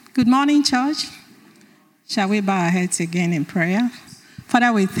Good morning, church. Shall we bow our heads again in prayer?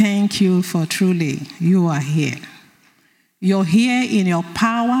 Father, we thank you for truly you are here. You're here in your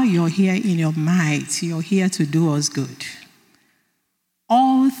power. You're here in your might. You're here to do us good.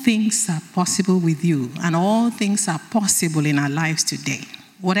 All things are possible with you, and all things are possible in our lives today,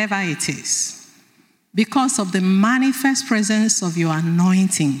 whatever it is, because of the manifest presence of your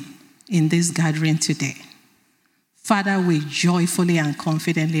anointing in this gathering today. Father, we joyfully and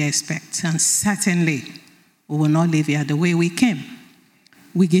confidently expect, and certainly we will not leave here the way we came.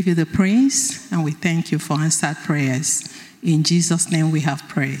 We give you the praise, and we thank you for answered prayers. In Jesus' name we have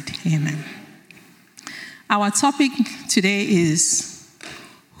prayed. Amen. Our topic today is,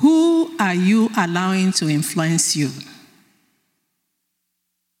 who are you allowing to influence you?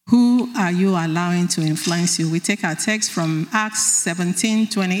 Who are you allowing to influence you? We take our text from Acts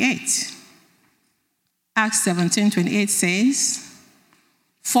 17:28. Acts 17:28 says,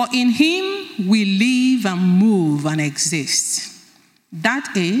 "For in him we live and move and exist."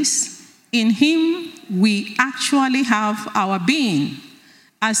 That is, in him we actually have our being,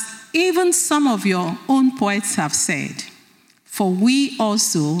 as even some of your own poets have said, for we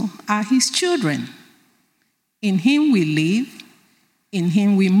also are his children. In him we live, in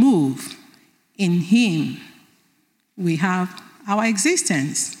him we move, in him we have our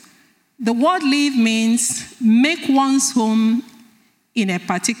existence. The word live means make one's home in a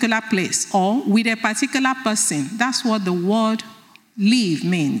particular place or with a particular person. That's what the word live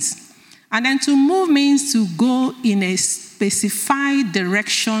means. And then to move means to go in a specified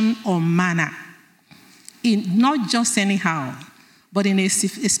direction or manner. Not just anyhow, but in a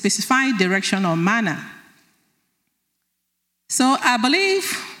specified direction or manner. So I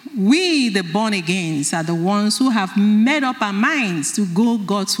believe we, the born-agains, are the ones who have made up our minds to go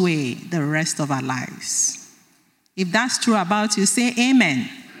God's way the rest of our lives. If that's true about you, say amen.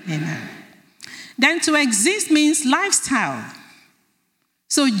 Amen. Then to exist means lifestyle.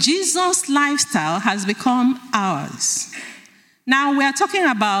 So Jesus' lifestyle has become ours. Now we are talking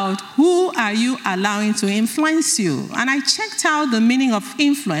about who are you allowing to influence you. And I checked out the meaning of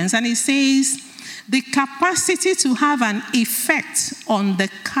influence, and it says the capacity to have an effect on the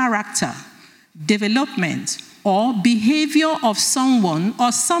character, development, or behavior of someone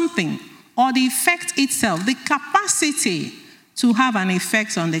or something, or the effect itself, the capacity to have an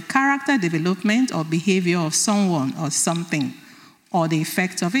effect on the character, development, or behavior of someone or something, or the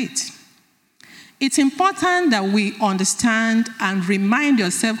effect of it. It's important that we understand and remind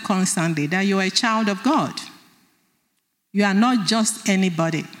yourself constantly that you're a child of God. You are not just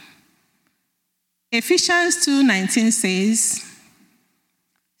anybody. Ephesians 2:19 says,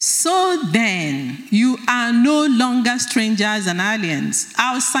 "So then, you are no longer strangers and aliens,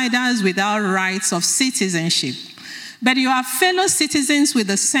 outsiders without rights of citizenship, but you are fellow citizens with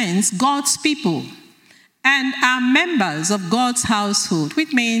the saints, God's people, and are members of God's household,"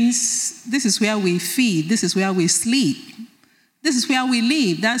 which means this is where we feed, this is where we sleep, this is where we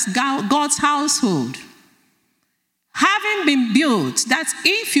live. That's God's household. Having been built, that's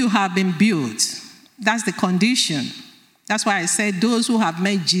if you have been built. That's the condition. That's why I said those who have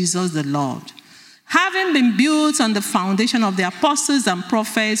made Jesus the Lord. Having been built on the foundation of the apostles and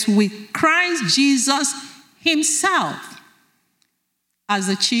prophets with Christ Jesus himself as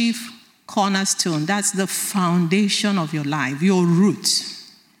the chief cornerstone. That's the foundation of your life, your root.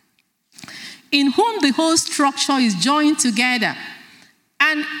 In whom the whole structure is joined together.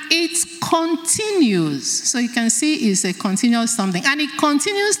 And it continues. So you can see it's a continuous something. And it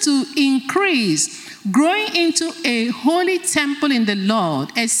continues to increase, growing into a holy temple in the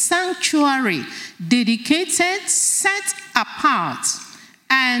Lord, a sanctuary dedicated, set apart,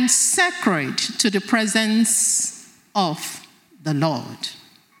 and sacred to the presence of the Lord.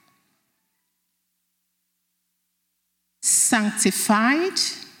 Sanctified,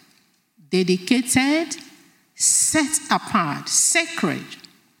 dedicated, set apart, sacred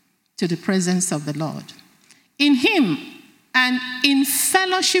to the presence of the Lord. In him and in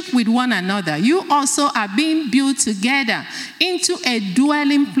fellowship with one another, you also are being built together into a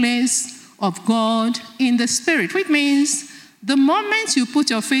dwelling place of God in the Spirit, which means the moment you put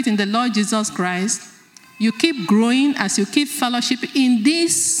your faith in the Lord Jesus Christ, you keep growing as you keep fellowship in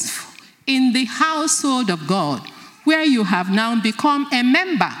the household of God, where you have now become a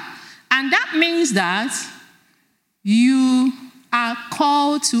member. And that means that you are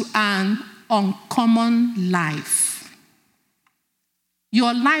called to an uncommon life.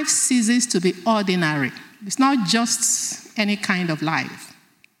 Your life ceases to be ordinary. It's not just any kind of life.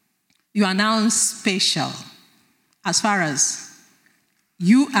 You are now special as far as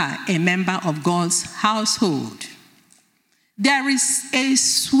you are a member of God's household. there is a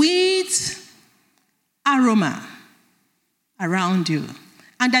sweet aroma around you.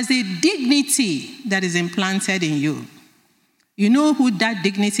 And there's a dignity that is implanted in you. You know who that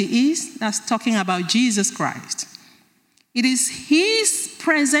dignity is? That's talking about Jesus Christ. It is his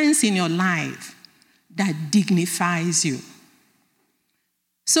presence in your life that dignifies you.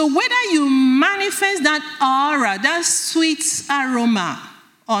 So whether you manifest that aura, that sweet aroma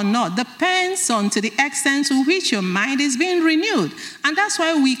or not, depends on to the extent to which your mind is being renewed. And that's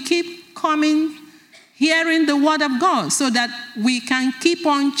why we keep coming, hearing the word of God, so that we can keep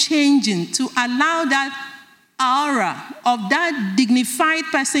on changing to allow that aura of that dignified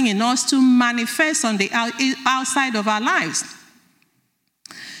person in us to manifest on the outside of our lives.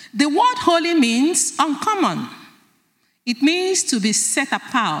 The word holy means uncommon. It means to be set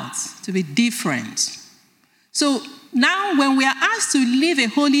apart, to be different. So now when we are asked to live a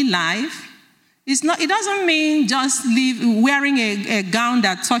holy life, it doesn't mean just wearing a gown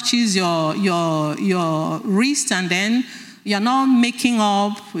that touches your wrist and then you're not making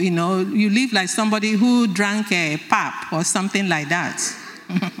up, you live like somebody who drank a pap or something like that.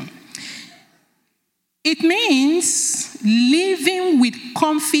 It means living with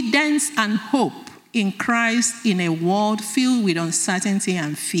confidence and hope in Christ in a world filled with uncertainty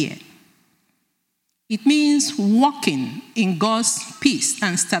and fear. It means walking in God's peace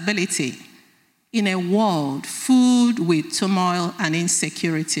and stability in a world filled with turmoil and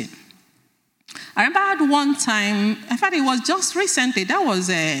insecurity. I remember at one time, in fact, it was just recently, that was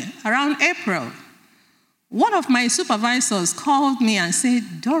around April. One of my supervisors called me and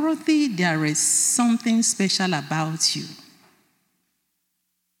said, "Dorothy, there is something special about you."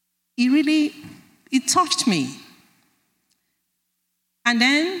 It touched me. And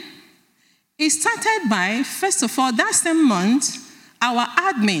then it started by, first of all, that same month, our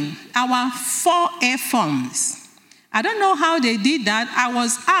admin, our 4A forms. I don't know how they did that. I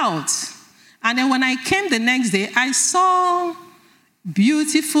was out. And then when I came the next day, I saw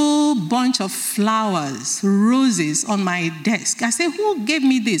beautiful bunch of flowers, roses on my desk. I said, "Who gave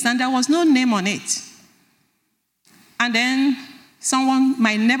me this?" And there was no name on it. And then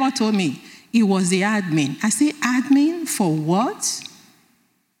my neighbor told me, it was the admin. I said, "Admin for what?"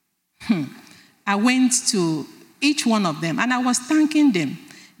 I went to each one of them and I was thanking them.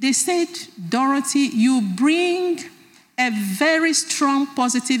 They said, "Dorothy, you bring a very strong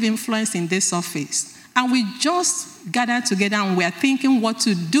positive influence in this office. And we just gathered together and we're thinking what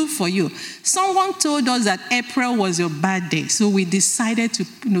to do for you. Someone told us that April was your birthday, so we decided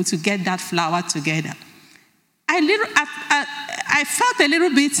to get that flower together." I felt a little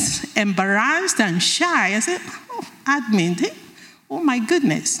bit embarrassed and shy. I said, "Oh, admin, oh my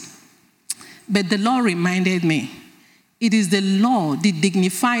goodness." But the Lord reminded me, it is the Lord, the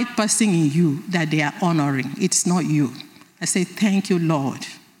dignified person in you that they are honoring. It's not you. I said, "Thank you, Lord.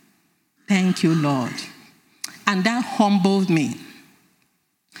 Thank you, Lord." And that humbled me.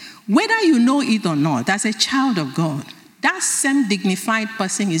 Whether you know it or not, as a child of God, that same dignified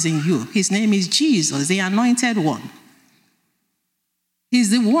person is in you. His name is Jesus, the anointed one. He's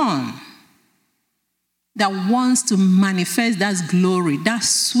the one that wants to manifest that glory, that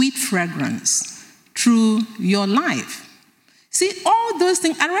sweet fragrance through your life. See, all those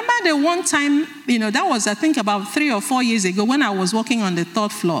things. I remember the one time, that was, I think, about 3 or 4 years ago when I was working on the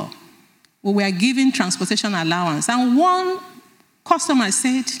 3rd floor. We were giving transportation allowance. And one customer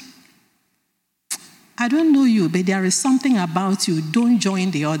said, "I don't know you, but there is something about you. Don't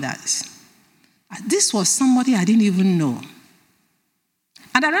join the others." This was somebody I didn't even know.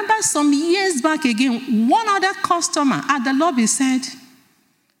 And I remember some years back again, one other customer at the lobby said,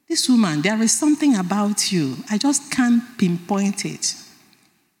 "This woman, there is something about you. I just can't pinpoint it."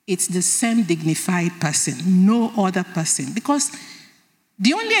 It's the same dignified person, no other person. Because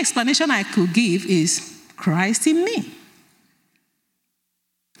the only explanation I could give is Christ in me.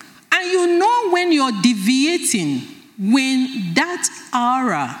 And you know when you're deviating, when that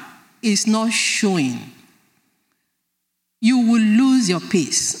aura is not showing, you will lose your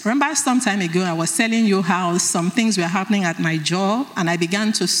peace. Remember some time ago, I was telling you how some things were happening at my job, and I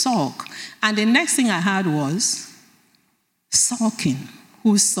began to sulk. And the next thing I heard was, "Sulking,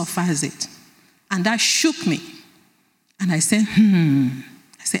 who suffers it?" And that shook me. And I said,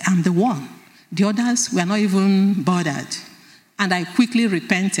 I'm the one. The others were not even bothered. And I quickly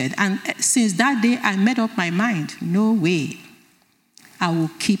repented. And since that day, I made up my mind, no way. I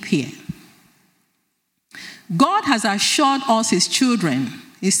will keep here. God has assured us, his children.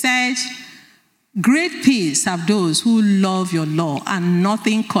 He said, "Great peace have those who love your law, and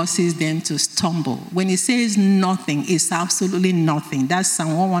nothing causes them to stumble." When he says nothing, it's absolutely nothing. That's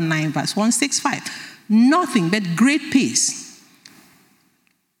Psalm 119, verse 165. Nothing but great peace.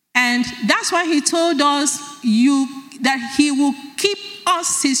 And that's why he told us that he will keep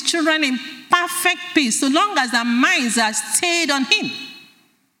us, his children, in perfect peace, so long as our minds are stayed on him.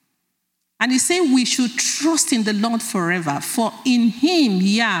 And he said we should trust in the Lord forever, for in him,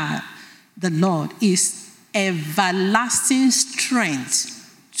 the Lord, is everlasting strength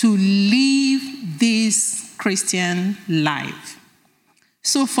to live this Christian life.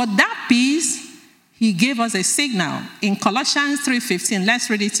 So for that peace, he gave us a signal in Colossians 3:15. Let's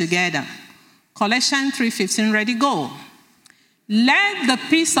read it together. Colossians 3:15, ready, go. Let the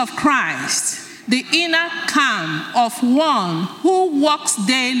peace of Christ, the inner calm of one who walks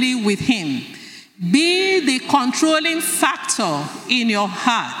daily with him, be the controlling factor in your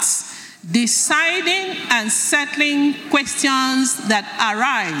hearts, deciding and settling questions that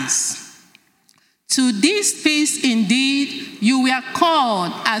arise. To this peace, indeed, you were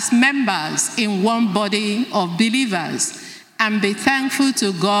called as members in one body of believers, and be thankful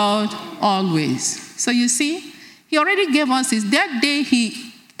to God always. So you see, he already gave us this. That day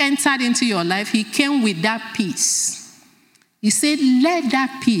he entered into your life, he came with that peace. He said, let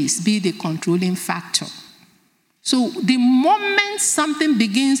that peace be the controlling factor. So the moment something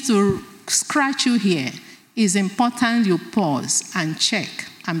begins to scratch you here, it's important you pause and check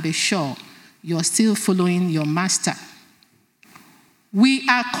and be sure you're still following your master. We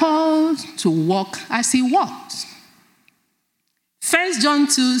are called to walk as he walks. 1 John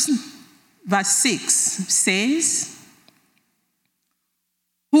 2, verse 6 says,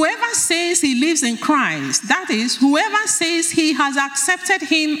 whoever says he lives in Christ, that is, whoever says he has accepted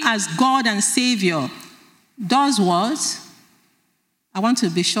him as God and Savior, does what? I want to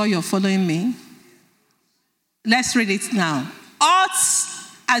be sure you're following me. Let's read it now. Ought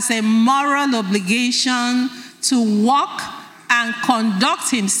as a moral obligation to walk and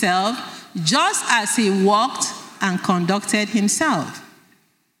conduct himself just as he walked and conducted himself.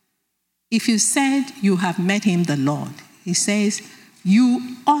 If you said you have met him, the Lord, he says,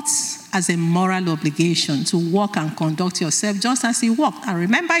 you ought as a moral obligation to walk and conduct yourself just as he walked. And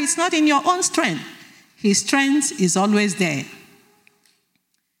remember, it's not in your own strength. His strength is always there.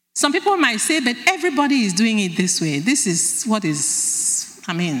 Some people might say, but everybody is doing it this way. This is what is,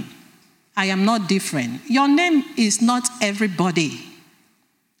 I am not different. Your name is not everybody.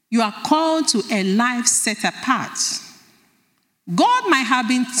 You are called to a life set apart. God might have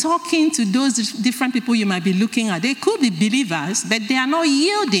been talking to those different people you might be looking at. They could be believers, but they are not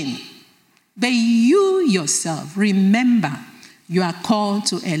yielding. But you yourself, remember, you are called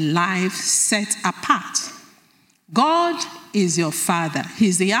to a life set apart. God is your Father.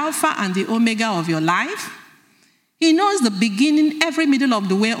 He's the Alpha and the Omega of your life. He knows the beginning, every middle of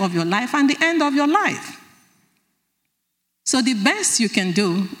the way of your life, and the end of your life. So the best you can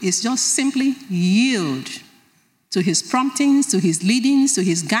do is just simply yield to his promptings, to his leadings, to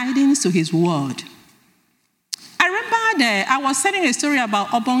his guidance, to his word. I remember I was telling a story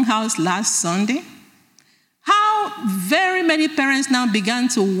about Auburn House last Sunday. How very many parents now began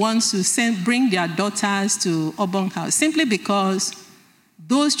to want to bring their daughters to Auburn House simply because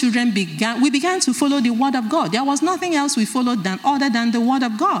those children we began to follow the word of God. There was nothing else we followed other than the word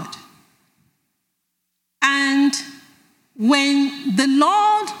of God. And when the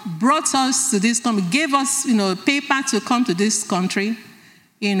Lord brought us to this country, gave us, paper to come to this country,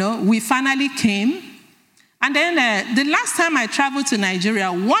 we finally came. And then the last time I traveled to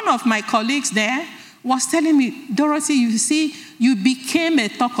Nigeria, one of my colleagues there was telling me, Dorothy, you see, you became a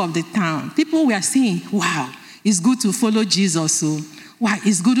talk of the town. People were saying, wow, it's good to follow Jesus. So, wow,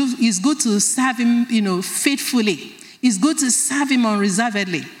 it's good to serve him, faithfully. It's good to serve him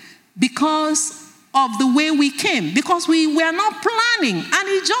unreservedly because of the way we came, because we were not planning, and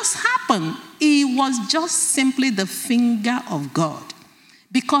it just happened. It was just simply the finger of God,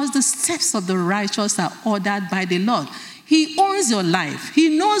 because the steps of the righteous are ordered by the Lord. He owns your life.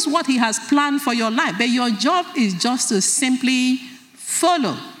 He knows what he has planned for your life, but your job is just to simply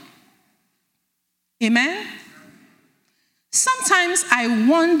follow. Amen? Sometimes I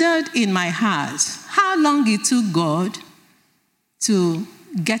wondered in my heart how long it took God to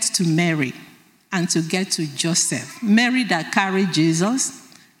get to Mary and to get to Joseph. Mary that carried Jesus,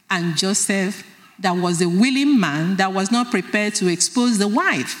 and Joseph that was a willing man that was not prepared to expose the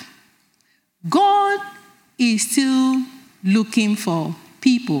wife. God is still looking for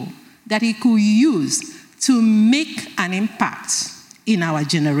people that he could use to make an impact in our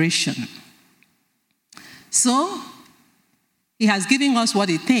generation. So, he has given us what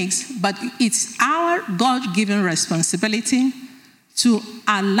it takes, but it's our God-given responsibility to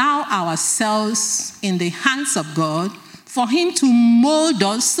allow ourselves in the hands of God for him to mold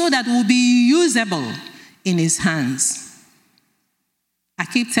us so that we'll be usable in his hands. I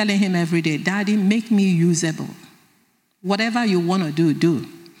keep telling him every day, Daddy, make me usable. Whatever you want to do, do.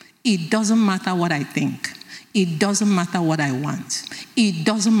 It doesn't matter what I think. It doesn't matter what I want. It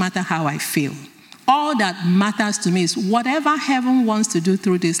doesn't matter how I feel. All that matters to me is whatever heaven wants to do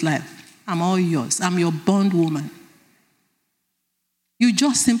through this life, I'm all yours. I'm your bondwoman. You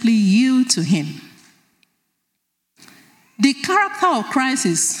just simply yield to him. The character of Christ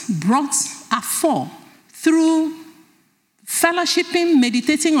is brought afore through fellowshipping,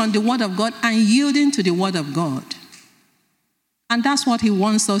 meditating on the word of God, and yielding to the word of God. And that's what he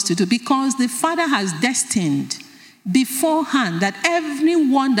wants us to do, because the Father has destined beforehand that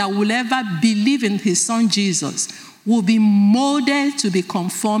everyone that will ever believe in his Son Jesus will be molded to be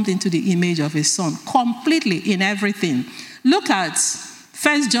conformed into the image of his Son, completely in everything. Look at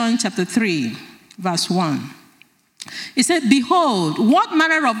 1 John chapter 3, verse 1. It said, behold, what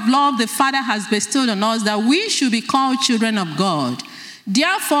manner of love the Father has bestowed on us, that we should be called children of God.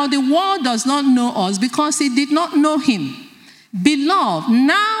 Therefore, the world does not know us, because it did not know him. Beloved,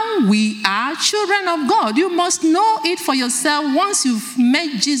 now we are children of God. You must know it for yourself once you've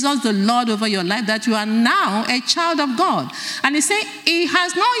made Jesus the Lord over your life, that you are now a child of God. And he said, it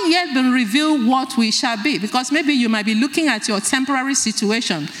has not yet been revealed what we shall be, because maybe you might be looking at your temporary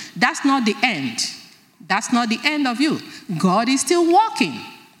situation. That's not the end. That's not the end of you. God is still working.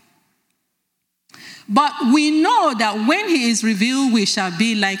 But we know that when he is revealed, we shall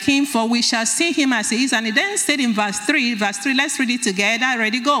be like him, for we shall see him as he is. And it then said in verse 3, let's read it together.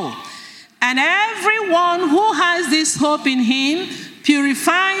 Ready, go. And everyone who has this hope in him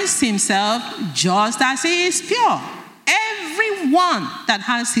purifies himself just as he is pure. Everyone that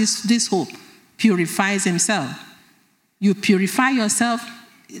has this hope purifies himself. You purify yourself.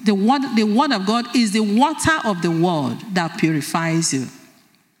 The word of God is the water of the world that purifies you.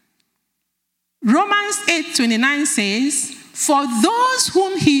 Romans 8:29 says, for those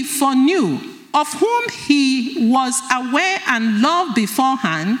whom he foreknew, of whom he was aware and loved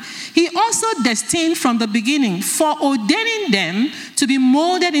beforehand, he also destined from the beginning, for ordaining them to be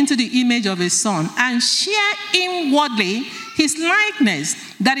molded into the image of his Son, and share inwardly his likeness,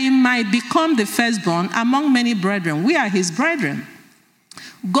 that he might become the firstborn among many brethren. We are his brethren.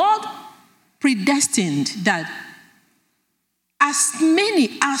 God predestined that as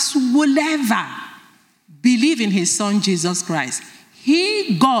many as will ever believe in his Son Jesus Christ,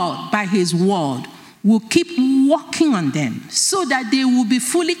 he, God, by his word, will keep working on them so that they will be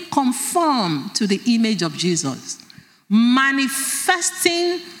fully conformed to the image of Jesus,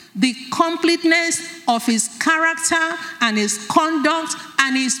 manifesting the completeness of his character and his conduct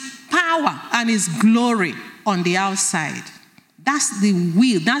and his power and his glory on the outside. That's the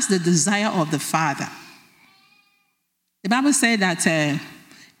will, that's the desire of the Father. The Bible said that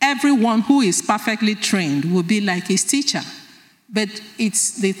everyone who is perfectly trained will be like his teacher. But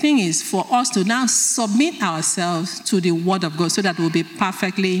the thing is for us to now submit ourselves to the word of God so that we'll be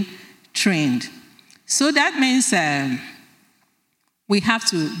perfectly trained. So that means we have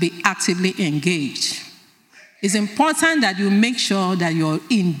to be actively engaged. It's important that you make sure that you're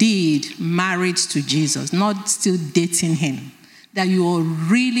indeed married to Jesus, not still dating him, that you are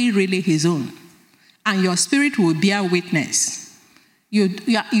really, really his own. And your spirit will bear witness. You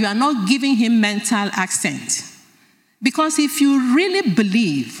are not giving him mental accent. Because if you really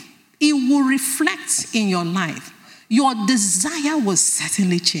believe, it will reflect in your life. Your desire will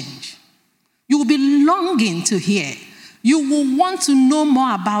certainly change. You will be longing to hear. You will want to know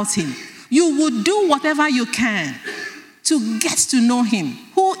more about him. You will do whatever you can to get to know him,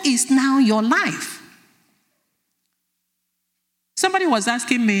 who is now your life. Somebody was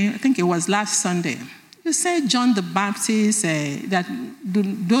asking me, I think it was last Sunday, you said John the Baptist, that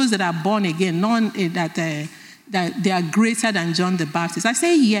those that are born again, that they are greater than John the Baptist. I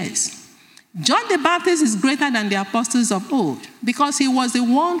say yes. John the Baptist is greater than the apostles of old because he was the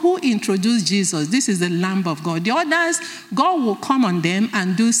one who introduced Jesus. This is the Lamb of God. The others, God will come on them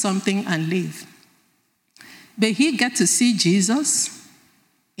and do something and leave. But he got to see Jesus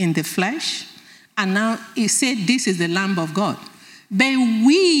in the flesh, and now he said, this is the Lamb of God. But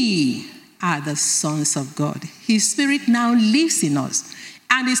we are the sons of God. His spirit now lives in us.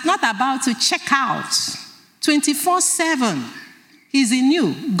 And it's not about to check out 24/7. He's in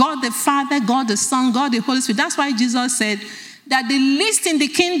you. God the Father, God the Son, God the Holy Spirit. That's why Jesus said that the least in the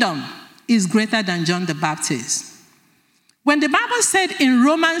kingdom is greater than John the Baptist. When the Bible said in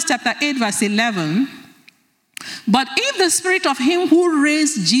Romans chapter 8, verse 11, but if the spirit of him who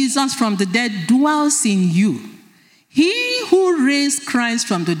raised Jesus from the dead dwells in you, he who raised Christ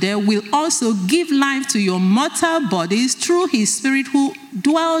from the dead will also give life to your mortal bodies through his spirit who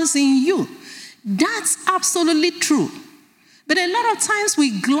dwells in you. That's absolutely true. But a lot of times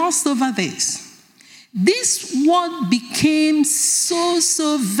we gloss over this. This word became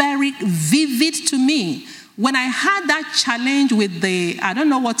so very vivid to me when I had that challenge with I don't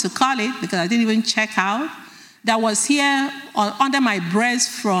know what to call it because I didn't even check out, that was here under my breast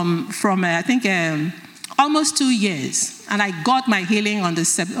from I think almost 2 years. And I got my healing on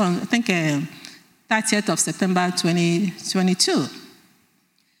 30th of September 2022.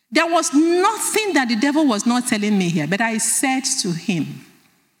 There was nothing that the devil was not telling me here, but I said to him,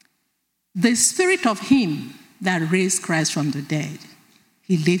 the spirit of him that raised Christ from the dead,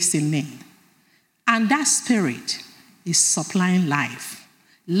 he lives in me. And that spirit is supplying life.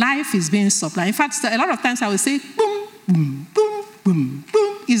 Life is being supplied. In fact, a lot of times I will say, boom, boom, boom, boom,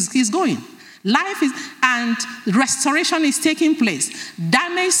 boom, is going. Life is, and restoration is taking place.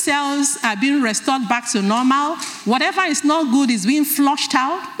 Damaged cells are being restored back to normal. Whatever is not good is being flushed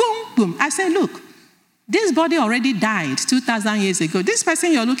out. Boom, boom. I say, look, this body already died 2,000 years ago. This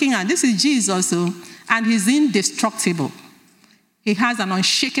person you're looking at, this is Jesus, and he's indestructible. He has an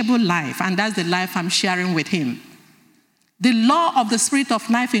unshakable life, and that's the life I'm sharing with him. The law of the Spirit of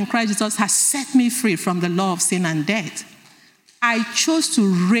life in Christ Jesus has set me free from the law of sin and death. I chose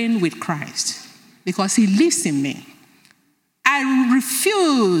to reign with Christ because he lives in me. I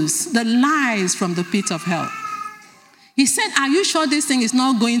refuse the lies from the pit of hell. He said, are you sure this thing is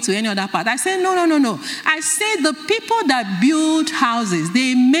not going to any other part? I said, no. I said the people that build houses,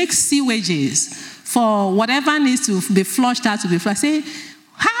 they make sewages for whatever needs to be flushed out to be flushed. I say,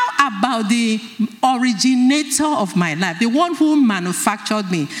 how about the originator of my life, the one who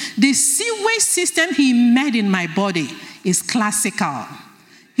manufactured me? The sewage system he made in my body is classical.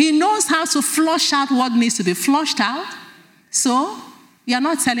 He knows how to flush out what needs to be flushed out. So, you are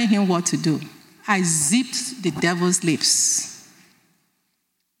not telling him what to do. I zipped the devil's lips.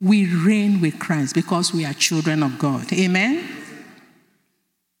 We reign with Christ because we are children of God. Amen?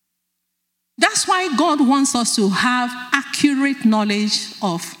 That's why God wants us to have accurate knowledge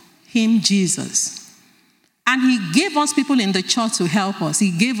of him, Jesus. And he gave us people in the church to help us.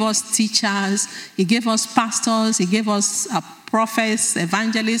 He gave us teachers, he gave us pastors, he gave us prophets,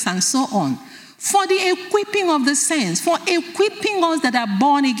 evangelists, and so on. For the equipping of the saints, for equipping us that are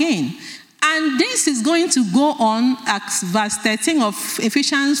born again. And this is going to go on, as verse 13 of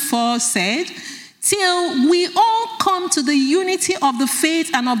Ephesians 4 said, till we all come to the unity of the faith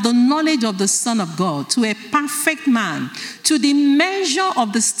and of the knowledge of the Son of God, to a perfect man, to the measure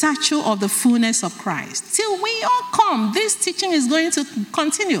of the stature of the fullness of Christ. Till we all come, this teaching is going to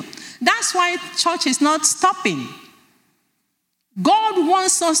continue. That's why church is not stopping. God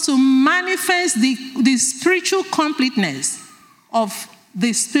wants us to manifest the spiritual completeness of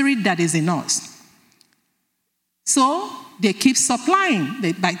the spirit that is in us. So they keep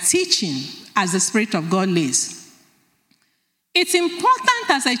supplying by teaching as the Spirit of God leads. It's important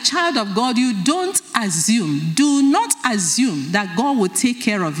as a child of God, you do not assume that God will take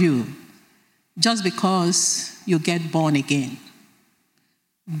care of you just because you get born again.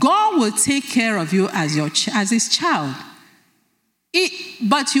 God will take care of you as his child.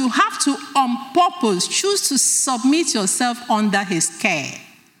 But you have to, on purpose, choose to submit yourself under his care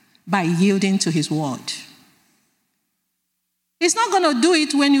by yielding to his word. He's not going to do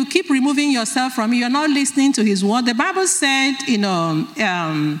it when you keep removing yourself from it. You're not listening to his word. The Bible said,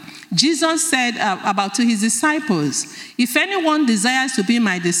 Jesus said about to his disciples, if anyone desires to be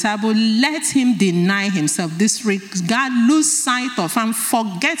my disciple, let him deny himself, disregard, lose sight of, and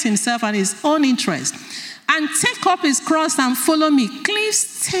forget himself and his own interest, and take up his cross and follow me. Cleave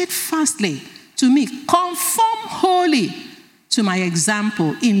steadfastly to me. Conform wholly to my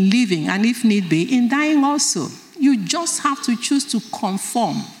example in living, and if need be, in dying also. You just have to choose to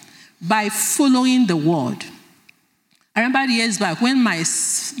conform by following the word. I remember years back when my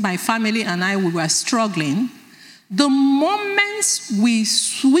family and I were struggling, the moment we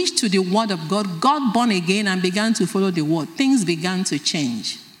switched to the word of God, got born again and began to follow the word, things began to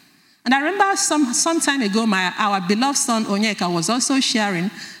change. And I remember some time ago, our beloved son Onyeka was also sharing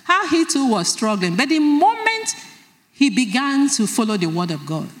how he too was struggling. But the moment he began to follow the word of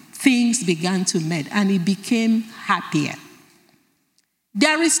God, things began to mend, and he became happier.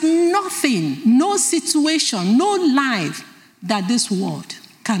 There is nothing, no situation, no life that this word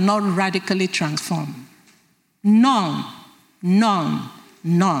cannot radically transform. None.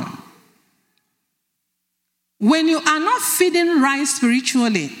 When you are not feeding right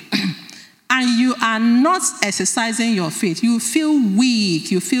spiritually and you are not exercising your faith, you feel weak,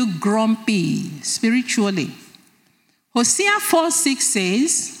 you feel grumpy spiritually. Hosea 4:6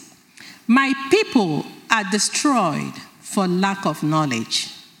 says, my people are destroyed for lack of knowledge.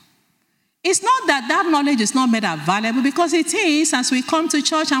 It's not that that knowledge is not made available, because it is, as we come to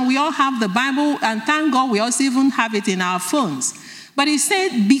church and we all have the Bible, and thank God we also even have it in our phones. But he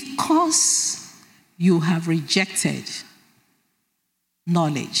said, because you have rejected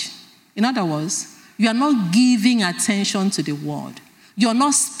knowledge. In other words, you are not giving attention to the word. You are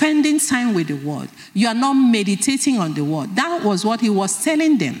not spending time with the word. You are not meditating on the word. That was what he was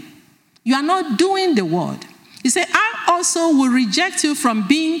telling them. You are not doing the word. He said, I also will reject you from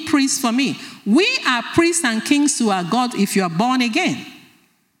being priests for me. We are priests and kings to our God if you are born again.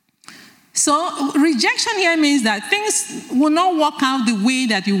 So rejection here means that things will not work out the way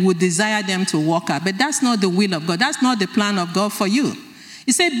that you would desire them to work out. But that's not the will of God. That's not the plan of God for you.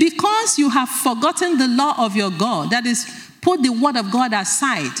 He said, because you have forgotten the law of your God, that is, put the word of God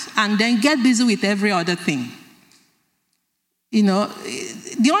aside and then get busy with every other thing. You know,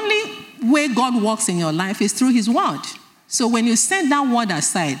 the only way God works in your life is through his word. So when you set that word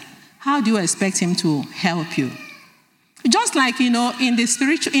aside, how do you expect him to help you? Just like, in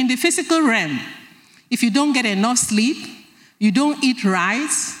the physical realm, if you don't get enough sleep, you don't eat right,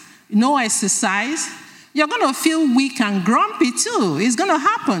 no exercise, you're going to feel weak and grumpy too. It's going to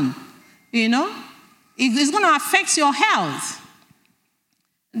happen, It's going to affect your health.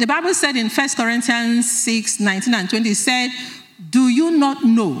 The Bible said in 1 Corinthians 6, 19 and 20, it said, do you not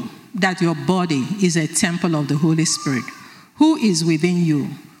know that your body is a temple of the Holy Spirit, who is within you,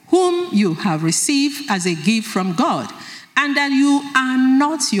 whom you have received as a gift from God, and that you are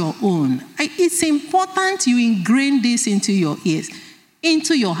not your own? It's important you ingrain this into your ears,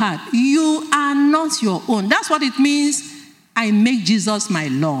 into your heart. You are not your own. That's what it means, I make Jesus my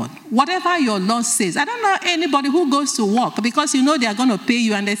Lord. Whatever your Lord says. I don't know anybody who goes to work because they are going to pay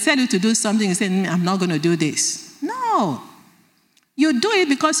you and they tell you to do something and say, I'm not going to do this. No. You do it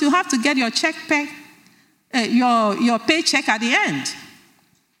because you have to get your your paycheck at the end.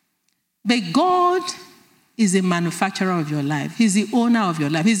 But God is the manufacturer of your life. He's the owner of your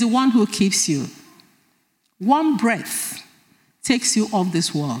life. He's the one who keeps you. One breath takes you off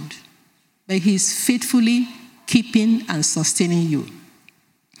this world, but he's faithfully keeping and sustaining you.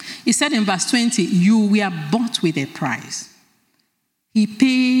 He said in verse 20, you were bought with a price. He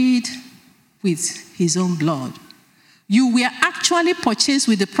paid with his own blood. You were actually purchased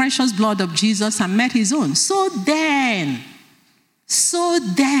with the precious blood of Jesus and made his own. So then,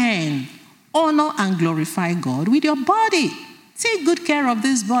 honor and glorify God with your body. Take good care of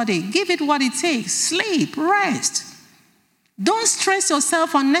this body. Give it what it takes. Sleep, rest. Don't stress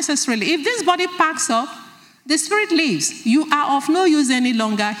yourself unnecessarily. If this body packs up, the spirit leaves. You are of no use any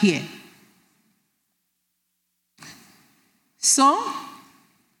longer here. So,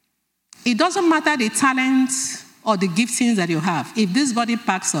 it doesn't matter the talents or the giftings that you have. If this body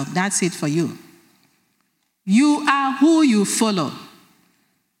packs up, that's it for you. You are who you follow.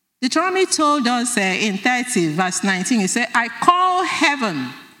 Deuteronomy told us in 30, verse 19, he said, I call heaven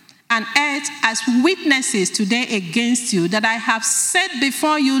and earth as witnesses today against you that I have set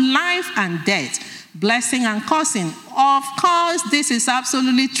before you life and death, blessing and cursing. Of course, this is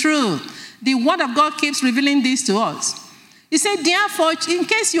absolutely true. The word of God keeps revealing this to us. He said, therefore, in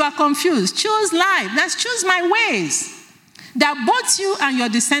case you are confused, choose life. Let's choose my ways, that both you and your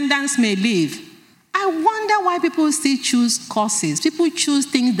descendants may live. I wonder why people still choose courses. People choose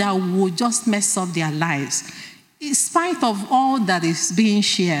things that will just mess up their lives. In spite of all that is being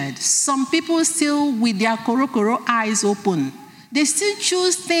shared, some people still, with their korokoro eyes open, they still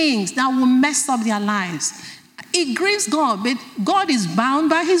choose things that will mess up their lives. It grieves God, but God is bound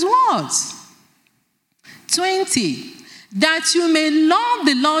by his words. 20, that you may love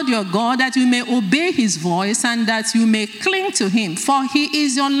the Lord your God, that you may obey his voice, and that you may cling to him. For he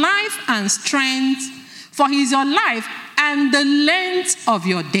is your life and strength. For he is your life and the length of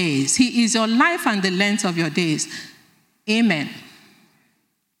your days. He is your life and the length of your days. Amen.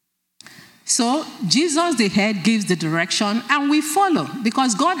 So Jesus, the head, gives the direction, and we follow,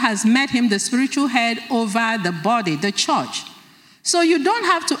 because God has made him the spiritual head over the body, the church. So you don't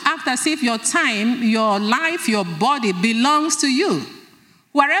have to act as if your time, your life, your body belongs to you.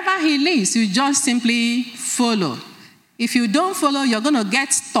 Wherever he leads, you just simply follow. If you don't follow, you're going to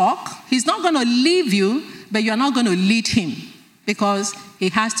get stuck. He's not going to leave you, but you're not going to lead him, because he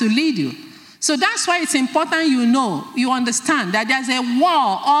has to lead you. So that's why it's important you understand that there's a war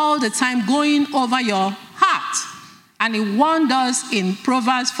all the time going over your heart. And he warned us in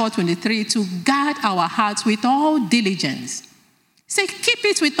Proverbs 4:23 to guard our hearts with all diligence. Say, keep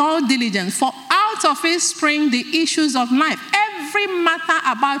it with all diligence, for out of it spring the issues of life. Every matter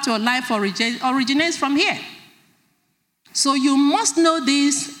about your life originates from here. So you must know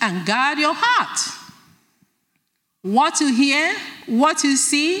this and guard your heart. What you hear, what you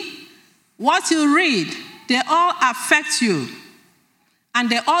see, What you read, they all affect you. And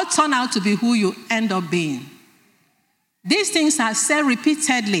they all turn out to be who you end up being. These things are said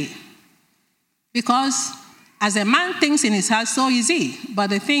repeatedly. Because as a man thinks in his heart, so is he.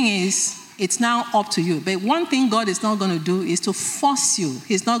 But the thing is, it's now up to you. But one thing God is not going to do is to force you.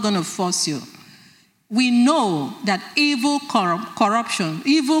 He's not going to force you. We know that evil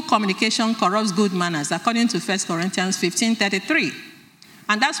communication corrupts good manners, according to 1 Corinthians 15:33.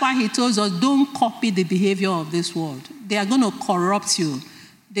 And that's why he tells us, don't copy the behavior of this world. They are going to corrupt you.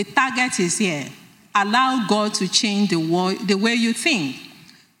 The target is here. Allow God to change the way you think.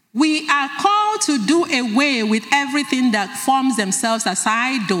 We are called to do away with everything that forms themselves as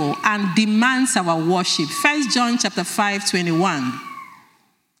idol and demands our worship. 1 John chapter 5:21.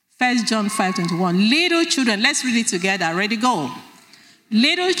 1 John 5:21. Little children, let's read it together. Ready, go.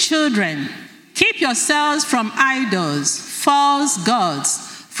 Little children, keep yourselves from idols, false gods,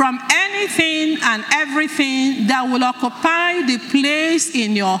 from anything and everything that will occupy the place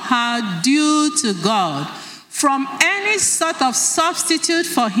in your heart due to God, from any sort of substitute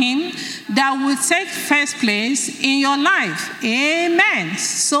for him that will take first place in your life. Amen.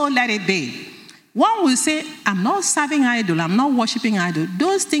 So let it be. One will say, I'm not serving idol, I'm not worshiping idol.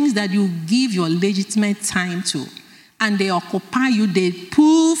 Those things that you give your legitimate time to, and they occupy you, they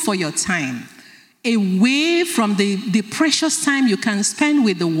pull for your time away from the precious time you can spend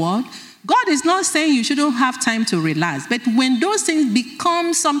with the word. God is not saying you shouldn't have time to relax, but when those things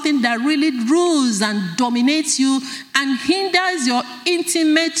become something that really rules and dominates you and hinders your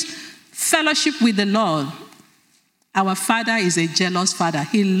intimate fellowship with the Lord, our Father is a jealous Father.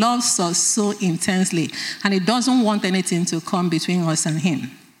 He loves us so intensely, and he doesn't want anything to come between us and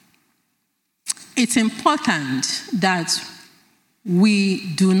him. It's important that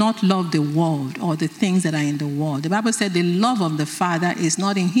we do not love the world or the things that are in the world. The Bible said the love of the Father is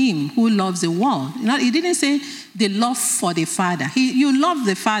not in him who loves the world. It didn't say the love for the Father. You love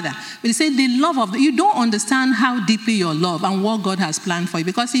the Father, but it said the love of you don't understand how deeply your love and what God has planned for you.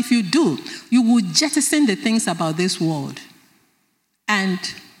 Because if you do, you will jettison the things about this world and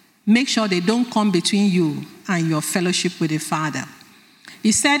make sure they don't come between you and your fellowship with the Father.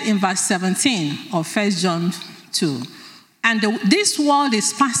 He said in verse 17 of 1 John 2, and this world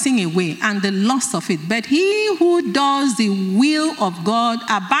is passing away and the lust of it. But he who does the will of God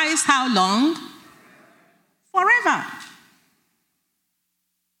abides how long? Forever.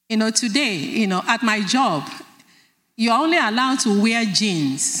 Today, at my job, you're only allowed to wear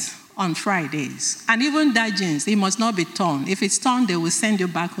jeans on Fridays. And even that jeans, it must not be torn. If it's torn, they will send you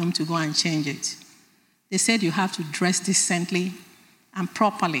back home to go and change it. They said you have to dress decently and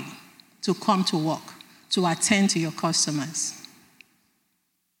properly to come to work, to attend to your customers.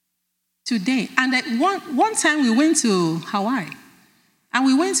 Today, and one time we went to Hawaii, and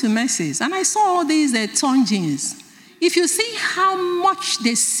we went to Macy's, and I saw all these torn jeans. If you see how much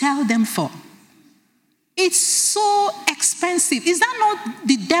they sell them for, it's so expensive. Is that not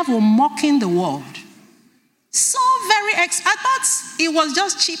the devil mocking the world? So very I thought it was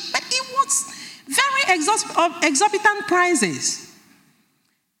just cheap, but it was very exorbitant prices.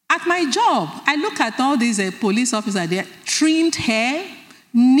 At my job, I look at all these police officers there, trimmed hair,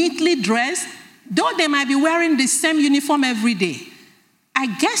 neatly dressed, though they might be wearing the same uniform every day. I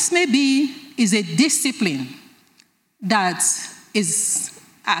guess maybe it's a discipline that is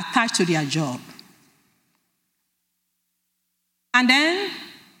attached to their job. And then,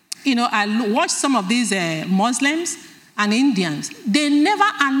 I watch some of these Muslims and Indians. They never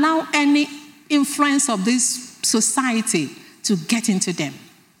allow any influence of this society to get into them.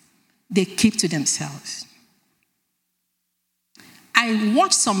 They keep to themselves. I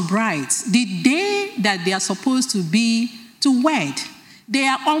watch some brides. The day that they are supposed to wed, they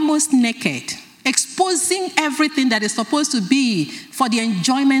are almost naked, exposing everything that is supposed to be for the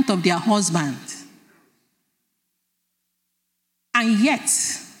enjoyment of their husband. And yet,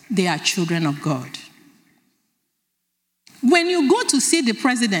 they are children of God. When you go to see the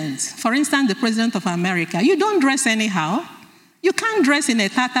president, for instance, the president of America, you don't dress anyhow. You can't dress in a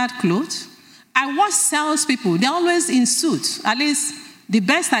tattered cloth. I watch salespeople. They're always in suits. At least the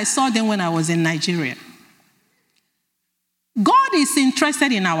best I saw them when I was in Nigeria. God is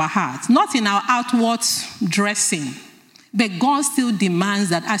interested in our hearts, not in our outward dressing. But God still demands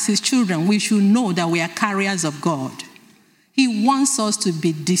that as his children, we should know that we are carriers of God. He wants us to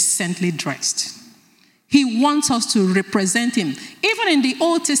be decently dressed. He wants us to represent him. Even in the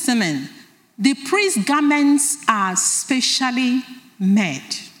Old Testament, the priest's garments are specially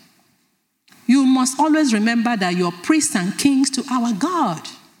made. You must always remember that you're priests and kings to our God.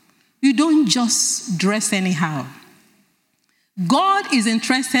 You don't just dress anyhow. God is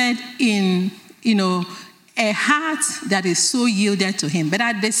interested in, a heart that is so yielded to him. But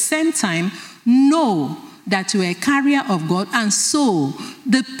at the same time, know that you're a carrier of God. And so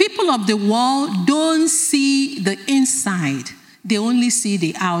the people of the world don't see the inside. They only see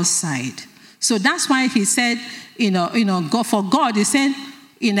the outside. So that's why he said, for God, he said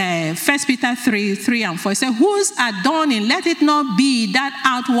in 1 Peter 3 and 4, he said, whose adorning, let it not be that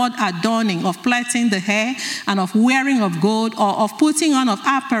outward adorning of plaiting the hair and of wearing of gold or of putting on of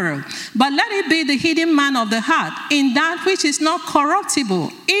apparel, but let it be the hidden man of the heart, in that which is not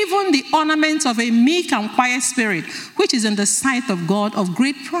corruptible, even the ornament of a meek and quiet spirit, which is in the sight of God of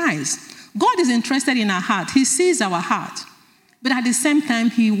great price. God is interested in our heart. He sees our heart. But at the same time,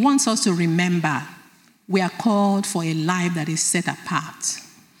 he wants us to remember we are called for a life that is set apart,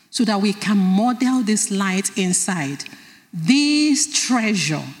 so that we can model this light inside, this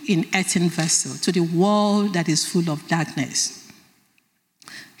treasure in earthen vessel, to the world that is full of darkness.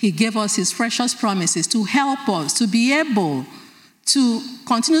 He gave us his precious promises to help us to be able to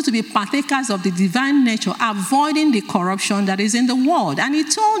continue to be partakers of the divine nature, avoiding the corruption that is in the world. And he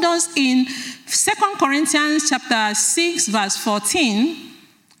told us in 2 Corinthians chapter 6, verse 14,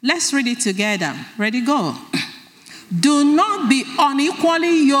 let's read it together. Ready, go. Do not be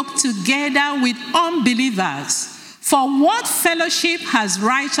unequally yoked together with unbelievers. For what fellowship has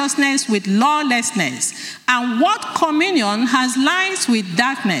righteousness with lawlessness? And what communion has light with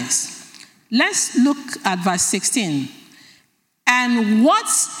darkness? Let's look at verse 16. And what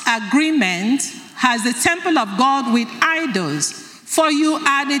agreement has the temple of God with idols? For you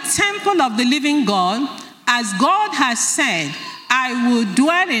are the temple of the living God, as God has said, I will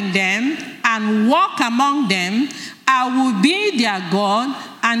dwell in them and walk among them. I will be their God,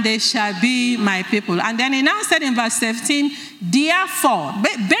 and they shall be my people. And then he now said in verse 17, therefore,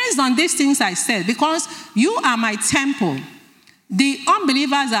 based on these things I said, because you are my temple, the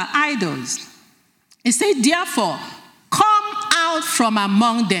unbelievers are idols. He said, therefore, come out from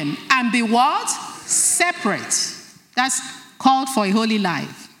among them and be what? Separate. That's called for a holy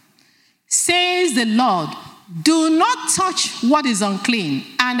life. Says the Lord, do not touch what is unclean,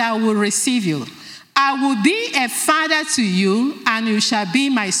 and I will receive you. I will be a father to you, and you shall be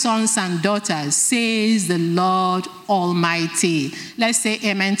my sons and daughters, says the Lord Almighty. Let's say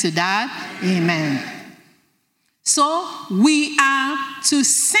amen to that. Amen. So we are to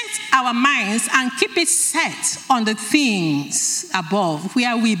set our minds and keep it set on the things above,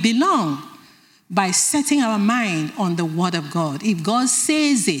 where we belong, by setting our mind on the word of God. If God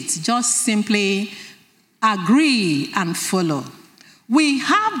says it, just simply agree and follow. We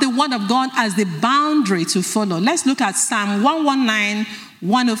have the word of God as the boundary to follow. Let's look at Psalm 119,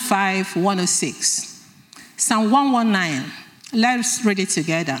 105, 106. Psalm 119. Let's read it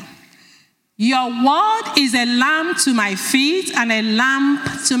together. Your word is a lamp to my feet and a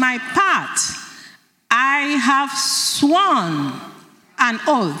lamp to my path. I have sworn an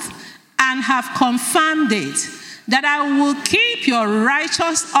oath and have confirmed it, that I will keep your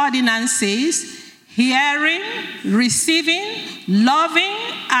righteous ordinances, hearing, receiving, loving,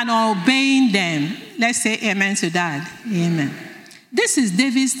 and obeying them. Let's say amen to that. Amen. This is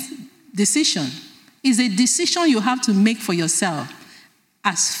David's decision. It's a decision you have to make for yourself.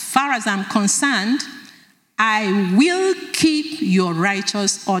 As far as I'm concerned, I will keep your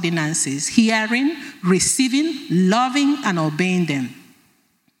righteous ordinances, hearing, receiving, loving, and obeying them.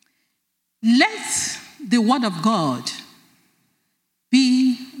 Let the word of God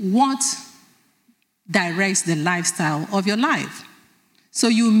be what directs the lifestyle of your life. So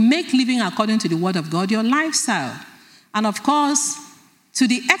you make living according to the word of God your lifestyle. And of course, to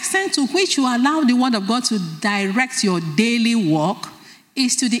the extent to which you allow the word of God to direct your daily walk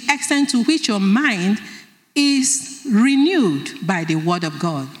is to the extent to which your mind is renewed by the word of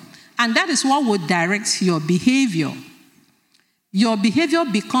God. And that is what would direct your behavior. Your behavior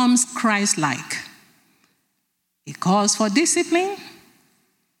becomes Christ-like. It calls for discipline.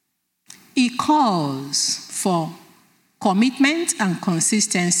 It calls for commitment and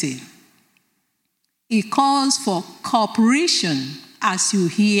consistency. It calls for cooperation as you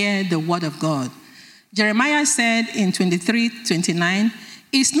hear the word of God. Jeremiah said in 23:29,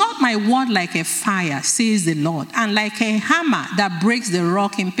 "Is not my word like a fire, says the Lord, and like a hammer that breaks the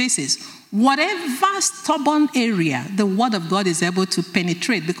rock in pieces?" Whatever stubborn area, the word of God is able to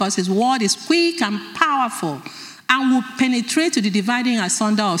penetrate, because his word is quick and powerful and will penetrate to the dividing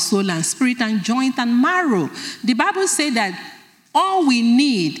asunder of soul and spirit and joint and marrow. The Bible says that all we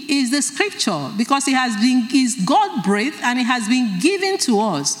need is the scripture, because it is God-breathed and it has been given to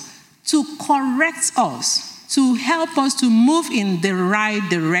us to correct us, to help us to move in the right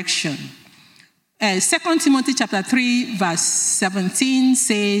direction. 2 Timothy chapter 3, verse 17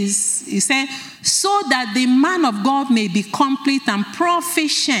 says, he said, so that the man of God may be complete and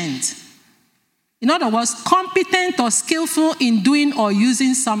proficient. In other words, competent or skillful in doing or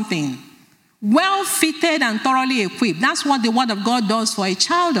using something. Well fitted and thoroughly equipped. That's what the word of God does for a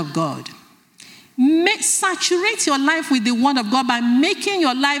child of God. Saturate your life with the word of God by making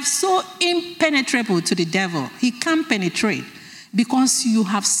your life so impenetrable to the devil. He can't penetrate because you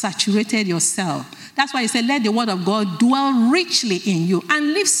have saturated yourself. That's why he said, let the word of God dwell richly in you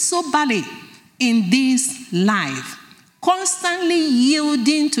and live soberly in this life. Constantly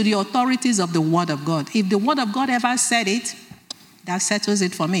yielding to the authorities of the word of God. If the word of God ever said it, that settles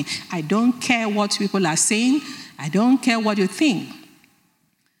it for me. I don't care what people are saying. I don't care what you think.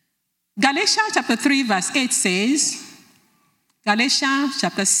 Galatians chapter 3 verse 8 says, Galatians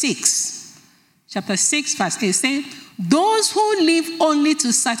chapter 6 verse 8 says, those who live only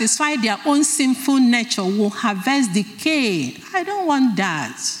to satisfy their own sinful nature will harvest decay. I don't want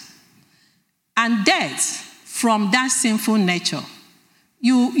that. And death from that sinful nature.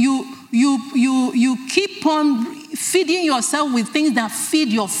 You keep on feeding yourself with things that feed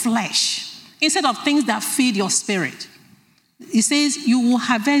your flesh instead of things that feed your spirit. It says you will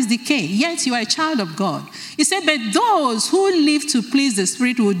harvest decay, yet you are a child of God. He said, but those who live to please the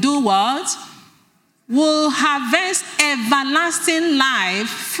Spirit will do what? Will harvest everlasting life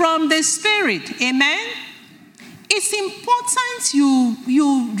from the Spirit. Amen? It's important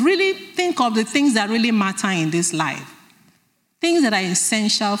you really think of the things that really matter in this life. Things that are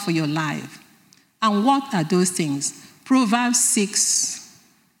essential for your life. And what are those things? Proverbs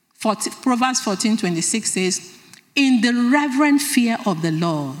 14:26 says, in the reverent fear of the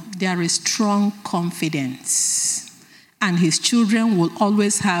Lord, there is strong confidence. And his children will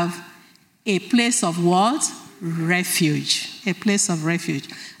always have a place of what? Refuge. A place of refuge.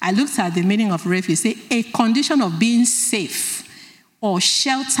 I looked at the meaning of refuge. Say, a condition of being safe or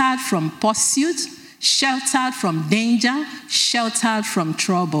sheltered from pursuit, sheltered from danger, sheltered from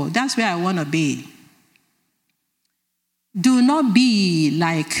trouble. That's where I want to be. Do not be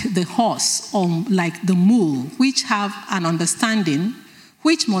like the horse or like the mule, which have an understanding,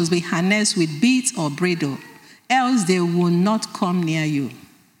 which must be harnessed with bit or bridle, else they will not come near you.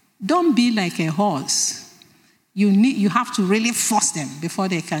 Don't be like a horse. You have to really force them before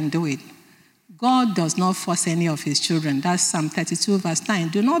they can do it. God does not force any of his children. That's Psalm 32 verse 9.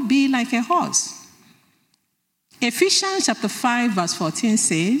 Do not be like a horse. Ephesians chapter 5 verse 14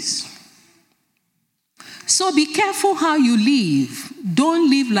 says, so be careful how you live. Don't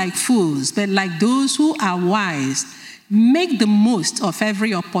live like fools, but like those who are wise. Make the most of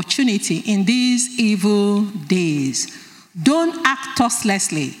every opportunity in these evil days. Don't act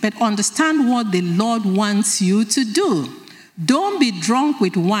thoughtlessly, but understand what the Lord wants you to do. Don't be drunk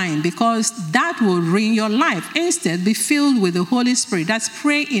with wine, because that will ruin your life. Instead, be filled with the Holy Spirit. That's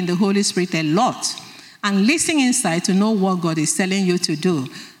pray in the Holy Spirit a lot. And listen inside to know what God is telling you to do.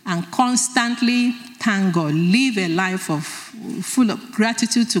 And constantly thank God. Live a life full of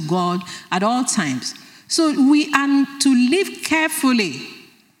gratitude to God at all times. So we are to live carefully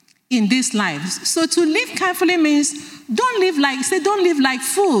in this life. So to live carefully means don't live like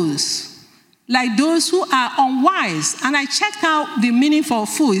fools, like those who are unwise. And I checked out the meaning for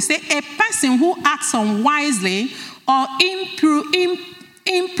fool. It says a person who acts unwisely or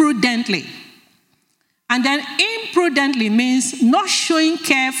imprudently. And then imprudently means not showing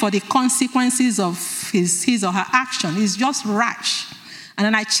care for the consequences of his or her action. It's just rash. And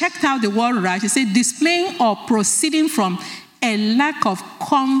then I checked out the word rash. It said displaying or proceeding from a lack of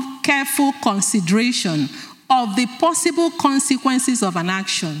careful consideration of the possible consequences of an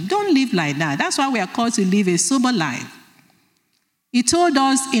action. Don't live like that. That's why we are called to live a sober life. He told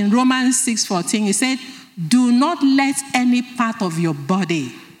us in Romans 6:14, he said, do not let any part of your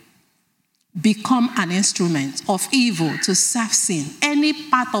body become an instrument of evil to serve sin. Any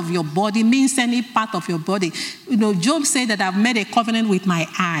part of your body means any part of your body. You know, Job said that I've made a covenant with my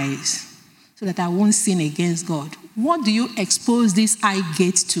eyes so that I won't sin against God. What do you expose this eye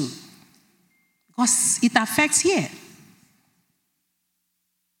gate to? Because it affects here.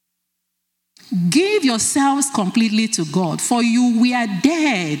 Give yourselves completely to God, for you were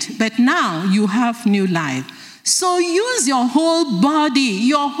dead, but now you have new life. So use your whole body,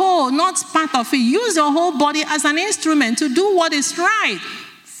 not part of it. Use your whole body as an instrument to do what is right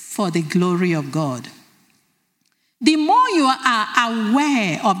for the glory of God. The more you are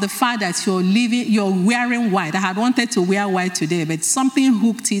aware of the fact that you're wearing white. I had wanted to wear white today, but something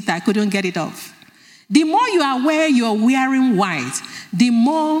hooked it. I couldn't get it off. The more you are aware you're wearing white, the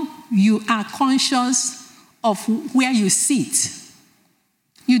more you are conscious of where you sit.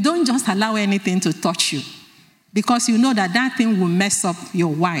 you don't just allow anything to touch you, because you know that that thing will mess up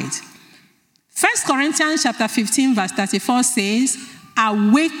your white. 1 Corinthians chapter 15, verse 34 says,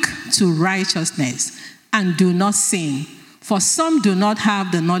 awake to righteousness and do not sin, for some do not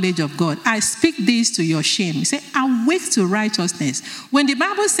have the knowledge of God. I speak this to your shame. You say, awake to righteousness. When the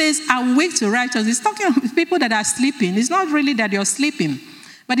Bible says awake to righteousness, it's talking about people that are sleeping. It's not really that you're sleeping,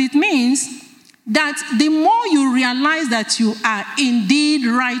 but it means that the more you realize that you are indeed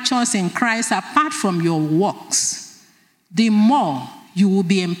righteous in Christ apart from your works, the more you will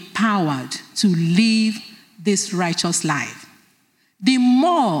be empowered to live this righteous life. The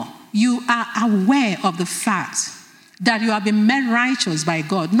more you are aware of the fact that you have been made righteous by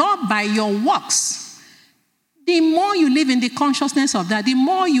God, not by your works, the more you live in the consciousness of that, the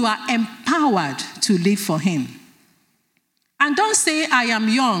more you are empowered to live for Him. And don't say, I am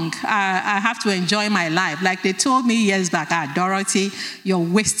young, I have to enjoy my life. Like they told me years back, Dorothy, you're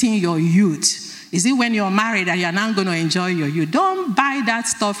wasting your youth. Is it when you're married that you're not going to enjoy your youth? Don't buy that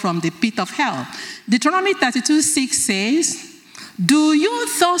stuff from the pit of hell. Deuteronomy 32:6 says, do you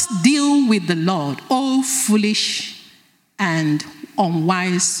thus deal with the Lord, O foolish and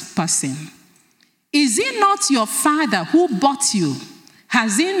unwise person? Is it not your Father who bought you?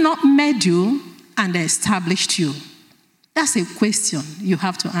 Has He not made you and established you? That's a question you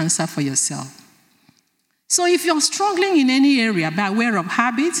have to answer for yourself. So if you're struggling in any area by way of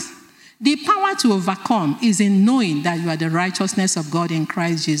habit, the power to overcome is in knowing that you are the righteousness of God in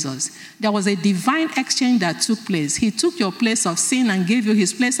Christ Jesus. There was a divine exchange that took place. He took your place of sin and gave you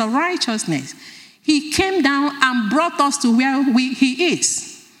His place of righteousness. He came down and brought us to where He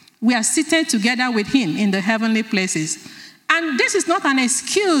is. We are seated together with Him in the heavenly places. And this is not an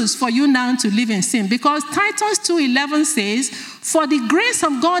excuse for you now to live in sin, because Titus 2:11 says, for the grace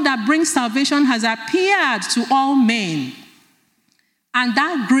of God that brings salvation has appeared to all men. And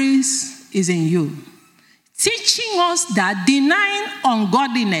that grace is in you, teaching us that denying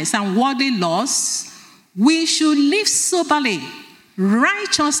ungodliness and worldly lusts, we should live soberly,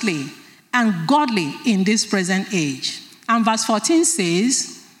 righteously, and godly in this present age. And verse 14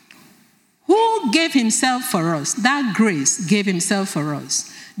 says, who gave Himself for us, that grace gave Himself for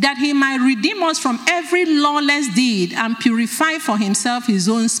us, that He might redeem us from every lawless deed and purify for Himself His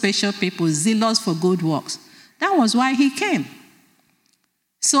own special people, zealous for good works. That was why He came.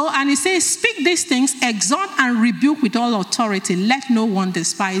 So, and He says, speak these things, exhort and rebuke with all authority. Let no one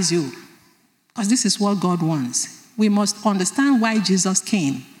despise you. Because this is what God wants. We must understand why Jesus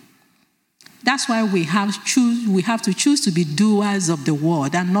came. That's why we have to choose to be doers of the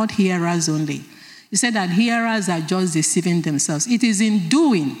word and not hearers only. He said that hearers are just deceiving themselves. It is in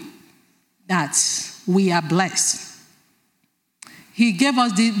doing that we are blessed. He gave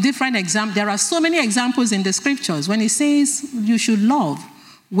us the different examples. There are so many examples in the scriptures. When He says you should love,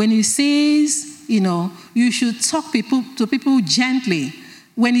 when He says, you should talk to people gently.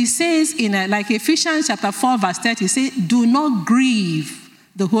 When He says like Ephesians chapter 4 verse 30, He says, do not grieve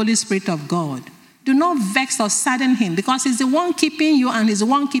the Holy Spirit of God. Do not vex or sadden Him, because He's the one keeping you and He's the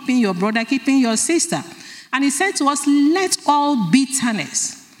one keeping your brother, keeping your sister. And He said to us, let all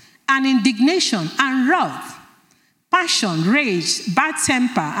bitterness and indignation and wrath, passion, rage, bad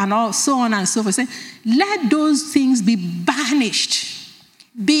temper, and all so on and so forth. Say, let those things be banished.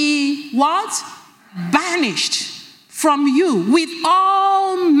 Be what? Banished from you with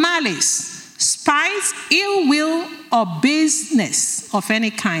all malice, spite, ill will, or baseness of any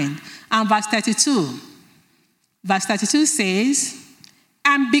kind. And verse 32. Verse 32 says,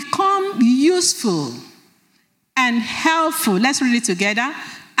 and become useful and helpful. Let's read it together.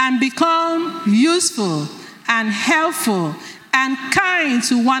 And become useful and helpful and kind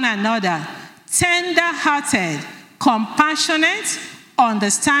to one another, tender-hearted, compassionate,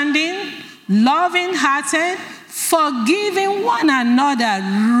 understanding, loving-hearted, forgiving one another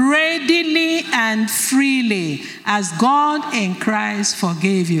readily and freely, as God in Christ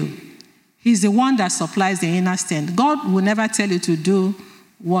forgave you. He's the one that supplies the inner strength. God will never tell you to do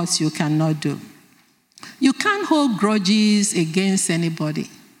what you cannot do. You can't hold grudges against anybody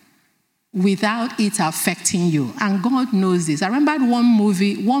without it affecting you. And God knows this. I remember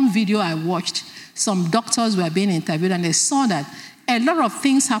one video I watched. Some doctors were being interviewed and they saw that a lot of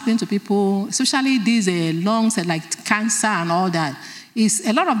things happen to people, especially these lungs, like cancer and all that.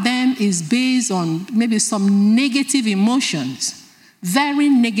 A lot of them is based on maybe some negative emotions, very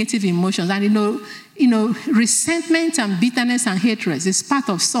negative emotions. And resentment and bitterness and hatred is part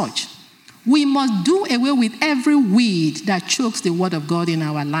of such. We must do away with every weed that chokes the word of God in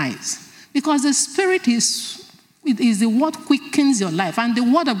our lives. Because the Spirit is the word quickens your life. And the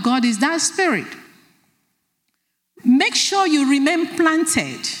word of God is that Spirit. Make sure you remain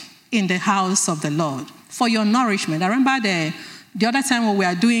planted in the house of the Lord for your nourishment. I remember the other time when we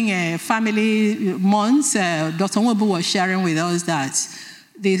were doing a family month, Dr. Nwobu was sharing with us that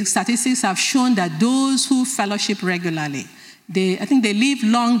the statistics have shown that those who fellowship regularly, I think they live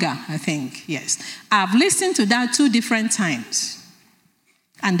longer, yes. I've listened to that 2 different times.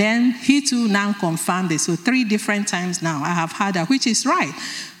 And then he too now confirmed it. So 3 different times now I have heard that, which is right.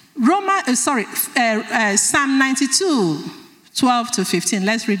 Psalm 92, 12 to 15.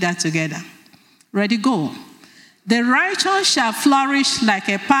 Let's read that together. Ready, go. The righteous shall flourish like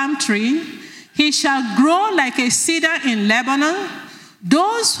a palm tree. He shall grow like a cedar in Lebanon.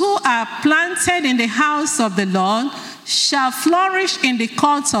 Those who are planted in the house of the Lord shall flourish in the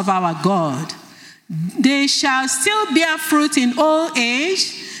courts of our God. They shall still bear fruit in old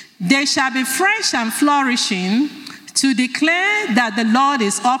age. They shall be fresh and flourishing, to declare that the Lord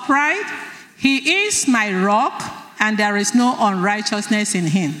is upright. He is my rock, and there is no unrighteousness in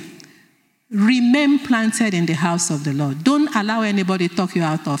him. Remain planted in the house of the Lord. Don't allow anybody to talk you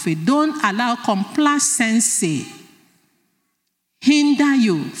out of it. Don't allow complacency hinder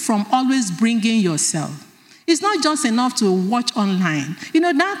you from always bringing yourself. It's not just enough to watch online.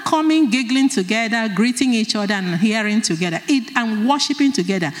 That coming, giggling together, greeting each other and hearing together, and worshiping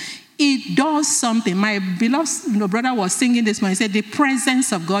together, it does something. My beloved brother was singing this morning. He said, the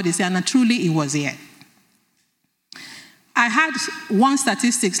presence of God is here, and truly it was here. I had one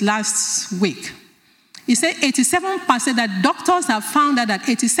statistics last week. He said 87%, that doctors have found out that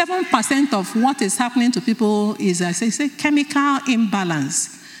 87% of what is happening to people is a chemical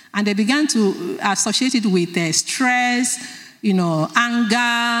imbalance. And they began to associate it with stress,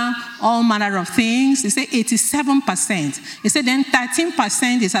 anger, all manner of things. They say 87%. They said then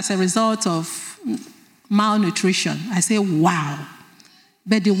 13% is as a result of malnutrition. I say, wow.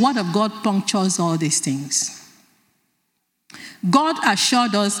 But the word of God punctures all these things. God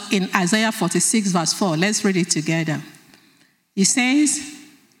assured us in Isaiah 46 verse 4. Let's read it together. He says,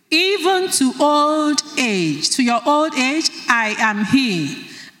 even to old age, to your old age, I am he.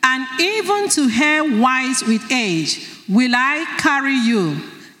 And even to hair white with age, will I carry you.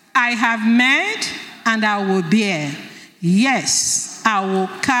 I have made and I will bear. Yes, I will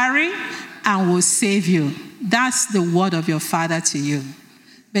carry and will save you. That's the word of your Father to you.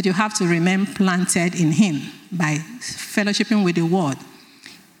 But you have to remain planted in him by fellowshipping with the word.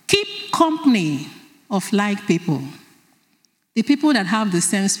 Keep company of like people. The people that have the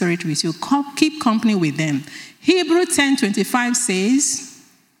same spirit with you, keep company with them. Hebrews 10:25 says,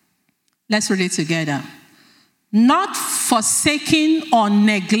 let's read it together. Not forsaking or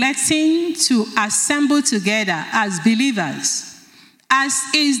neglecting to assemble together as believers, as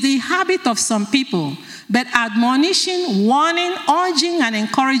is the habit of some people, but admonishing, warning, urging, and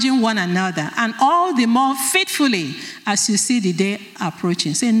encouraging one another, and all the more faithfully as you see the day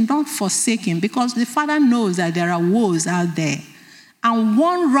approaching. Say, not forsaking, because the Father knows that there are woes out there, and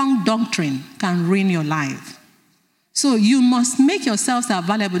one wrong doctrine can ruin your life. So you must make yourselves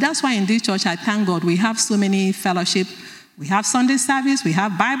available. That's why in this church, I thank God, we have so many fellowship. We have Sunday service, we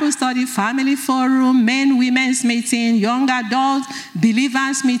have Bible study, family forum, men, women's meeting, young adults,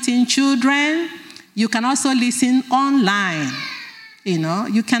 believers meeting, children. You can also listen online.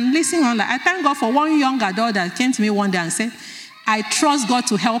 You can listen online. I thank God for one young adult that came to me one day and said, I trust God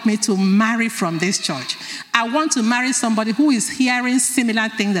to help me to marry from this church. I want to marry somebody who is hearing similar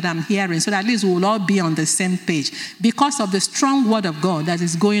things that I'm hearing, so that at least we'll all be on the same page because of the strong word of God that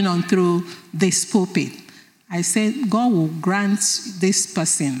is going on through this pulpit. I said, God will grant this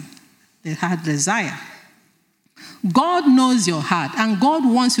person the heart desire. God knows your heart, and God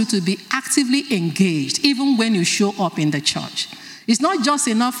wants you to be actively engaged even when you show up in the church. It's not just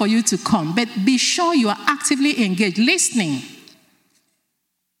enough for you to come, but be sure you are actively engaged, listening.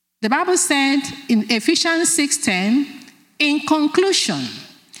 The Bible said in Ephesians 6:10, in conclusion,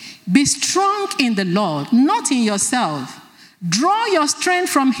 be strong in the Lord, not in yourself. Draw your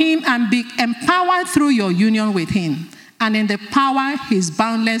strength from him and be empowered through your union with him, and in the power his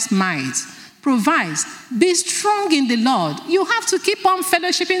boundless might provides. Be strong in the Lord. You have to keep on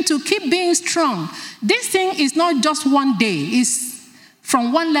fellowshipping to keep being strong. This thing is not just one day. It's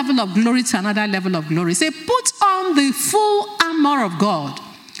from one level of glory to another level of glory. Say, put on the full armor of God.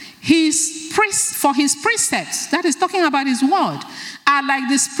 For his precepts, that is talking about his word, are like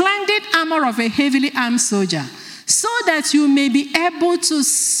the splendid armor of a heavily armed soldier, so that you may be able to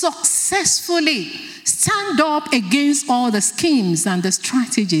successfully stand up against all the schemes and the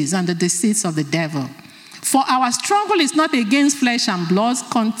strategies and the deceits of the devil. For our struggle is not against flesh and blood,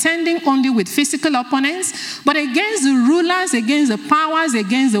 contending only with physical opponents, but against the rulers, against the powers,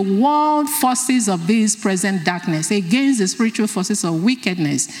 against the world forces of this present darkness, against the spiritual forces of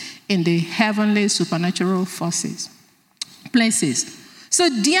wickedness in the heavenly supernatural places. So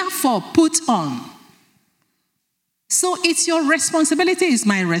therefore, put on. So it's your responsibility, it's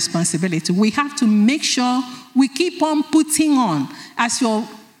my responsibility. We have to make sure we keep on putting on. As you're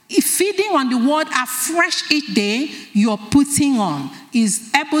feeding on the word afresh each day, you're putting on is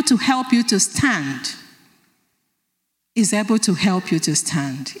able to help you to stand. Is able to help you to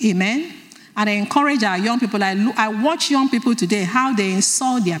stand. Amen? And I encourage our young people. I watch young people today, how they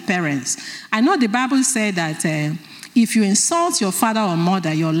insult their parents. I know the Bible said that if you insult your father or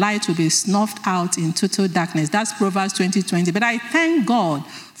mother, your light will be snuffed out in total darkness. That's Proverbs 20:20. But I thank God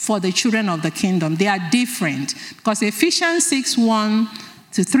for the children of the kingdom. They are different. Because Ephesians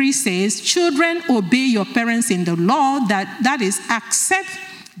 6:1-3 says, children, obey your parents in the Lord, that is, accept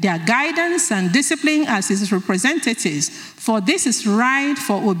their guidance and discipline as his representatives. For this is right,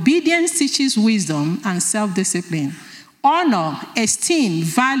 for obedience teaches wisdom and self-discipline. Honor, esteem,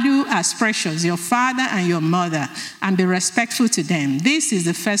 value as precious your father and your mother, and be respectful to them. This is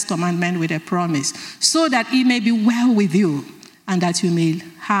the first commandment with a promise, so that it may be well with you, and that you may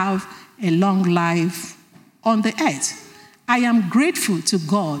have a long life on the earth. I am grateful to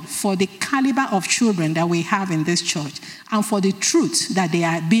God for the caliber of children that we have in this church, and for the truth that they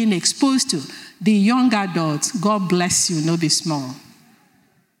are being exposed to. The young adults, God bless you, no be small.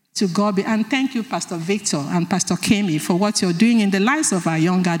 To God be, and thank you, Pastor Victor and Pastor Kemi, for what you're doing in the lives of our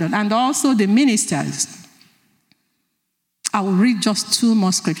young adults, and also the ministers. I will read just 2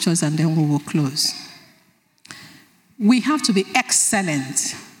 more scriptures and then we will close. We have to be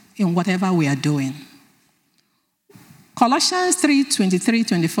excellent in whatever we are doing. Colossians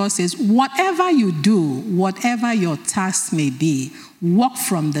 3:23-24 says, whatever you do, whatever your task may be, work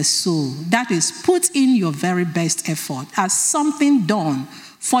from the soul. That is, put in your very best effort as something done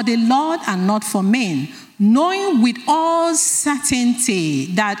for the Lord and not for men, knowing with all certainty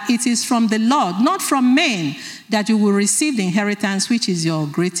that it is from the Lord, not from men, that you will receive the inheritance, which is your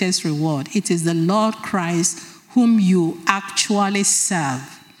greatest reward. It is the Lord Christ whom you actually serve,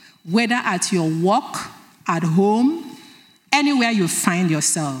 whether at your work, at home, anywhere you find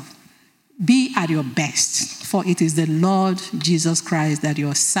yourself. Be at your best, for it is the Lord Jesus Christ that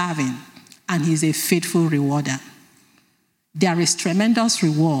you're serving, and he's a faithful rewarder. There is tremendous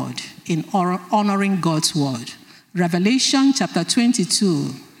reward in honoring God's word. Revelation chapter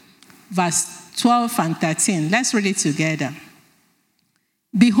 22, verse 12 and 13. Let's read it together.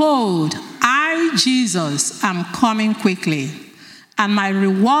 Behold, I, Jesus, am coming quickly, and my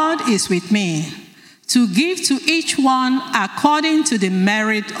reward is with me, to give to each one according to the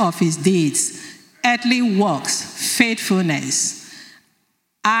merit of his deeds, earthly works, faithfulness.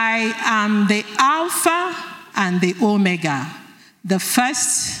 I am the Alpha and the Omega, the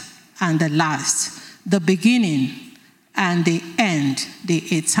first and the last, the beginning and the end, the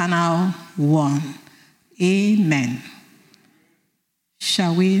eternal one. Amen.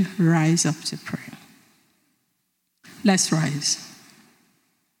 Shall we rise up to pray? Let's rise.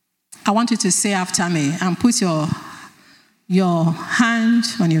 I want you to say after me and put your hand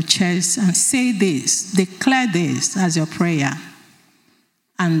on your chest and say this, declare this as your prayer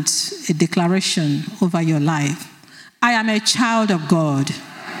and a declaration over your life. I am a child of God.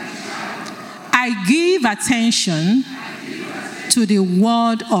 I give attention to the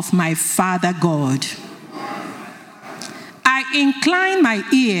word of my Father God. I incline my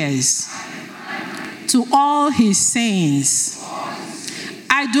ears to all his sayings.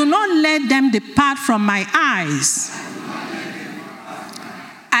 I do not let them depart from my eyes.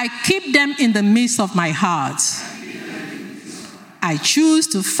 I keep them in the midst of my heart. I choose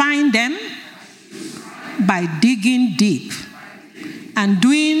to find them by digging deep and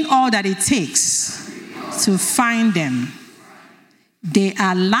doing all that it takes to find them. They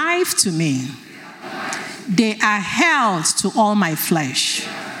are life to me. They are health to all my flesh.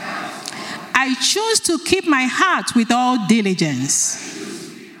 I choose to keep my heart with all diligence.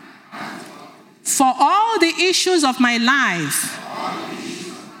 For all the issues of my life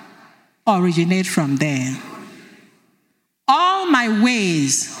originate from there. All my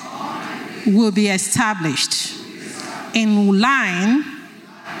ways will be established in line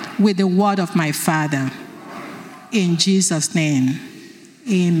with the word of my Father. In Jesus' name,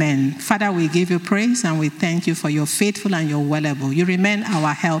 amen. Father, we give you praise and we thank you for your faithful and your well-able. You remain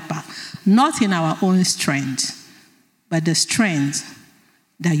our helper, not in our own strength, but the strength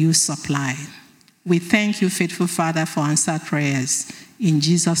that you supply. We thank you, faithful Father, for answered prayers. In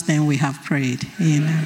Jesus' name we have prayed. Amen.